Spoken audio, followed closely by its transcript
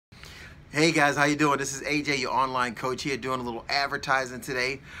Hey guys, how you doing? This is AJ, your online coach here, doing a little advertising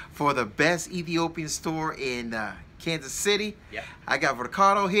today for the best Ethiopian store in Kansas City. Yep. I got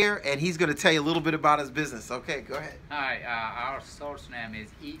Ricardo here, and he's going to tell you a little bit about his business. Okay, go ahead. Hi, our store's name is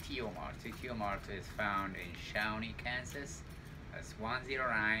Ethiopian. Ethiopian is found in Shawnee, Kansas. That's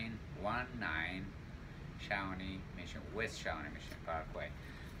 10919 Shawnee Mission, West Shawnee Mission Parkway.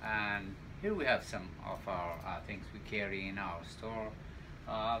 And here we have some of our things we carry in our store.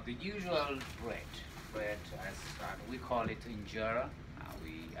 The usual bread, as we call it injera.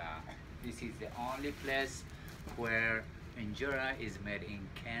 This is the only place where injera is made in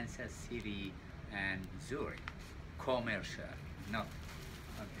Kansas City and Zurich. Commercial, not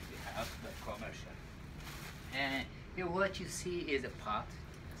on behalf, but commercial. And here what you see is a pot.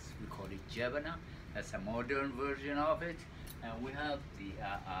 We call it jebana. That's a modern version of it. And we have the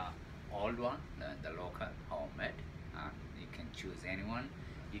old one, the local homemade. You can choose anyone.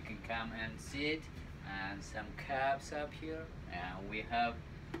 You can come and see it, and some cups up here, and we have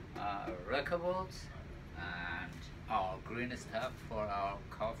rockables and our green stuff for our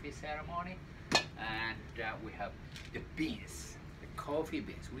coffee ceremony, and we have the beans, the coffee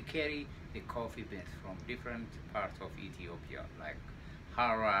beans. We carry the coffee beans from different parts of Ethiopia, like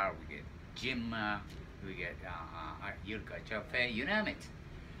Harar, we get Jimma, we get Yirka Chafe, you name it.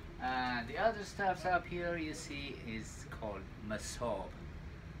 The other stuff up here you see is called masob.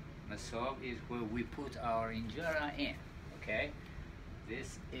 Masob is where we put our injera in, okay?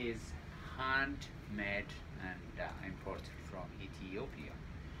 This is handmade and imported from Ethiopia.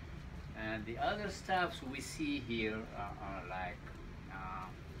 And the other stuffs we see here are like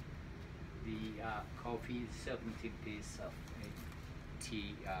the coffee, 70 piece of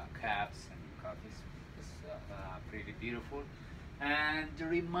tea cups and coffees. It's pretty beautiful. And the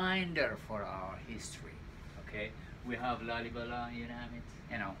reminder for our history, okay? We have Lalibala, you name it.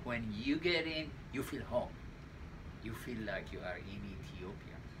 You know, when you get in, you feel home. You feel like you are in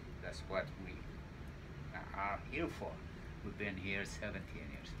Ethiopia. That's what we are here for. We've been here 17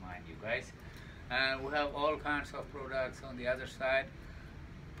 years, mind you guys. And we have all kinds of products on the other side.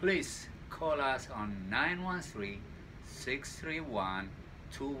 Please call us on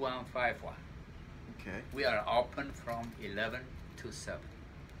 913-631-2151. Okay. We are open from 11 to 7,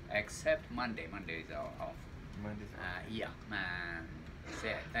 except Monday. Monday is our off. Yeah, man.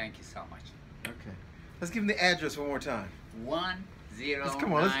 Thank you so much. Okay. Let's give him the address one more time.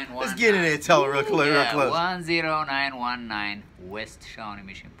 10919. Let's get in there and tell him real close. 10919 West Shawnee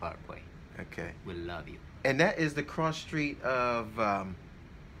Mission Parkway. Okay. We love you. And that is the cross street of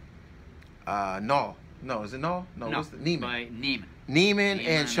No, is it No? No, what's the Neiman? By Neiman. Neiman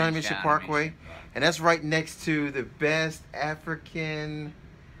and Shawnee Mission Parkway. Mission. And that's right next to the best African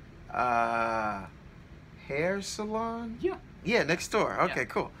hair salon? Yeah. Yeah, next door. Okay, Yeah.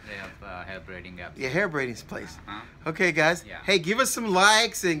 cool. They have hair braiding up. Yeah, hair braiding's place. Uh-huh. Okay, guys. Yeah. Hey, give us some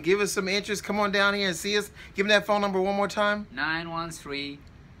likes and give us some interest. Come on down here and see us. Give me that phone number one more time.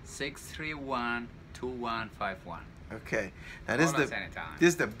 913-631-2151. Okay. Now this Anytime.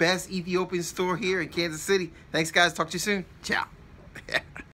 is the best Ethiopian store here in Kansas City. Thanks, guys. Talk to you soon. Ciao.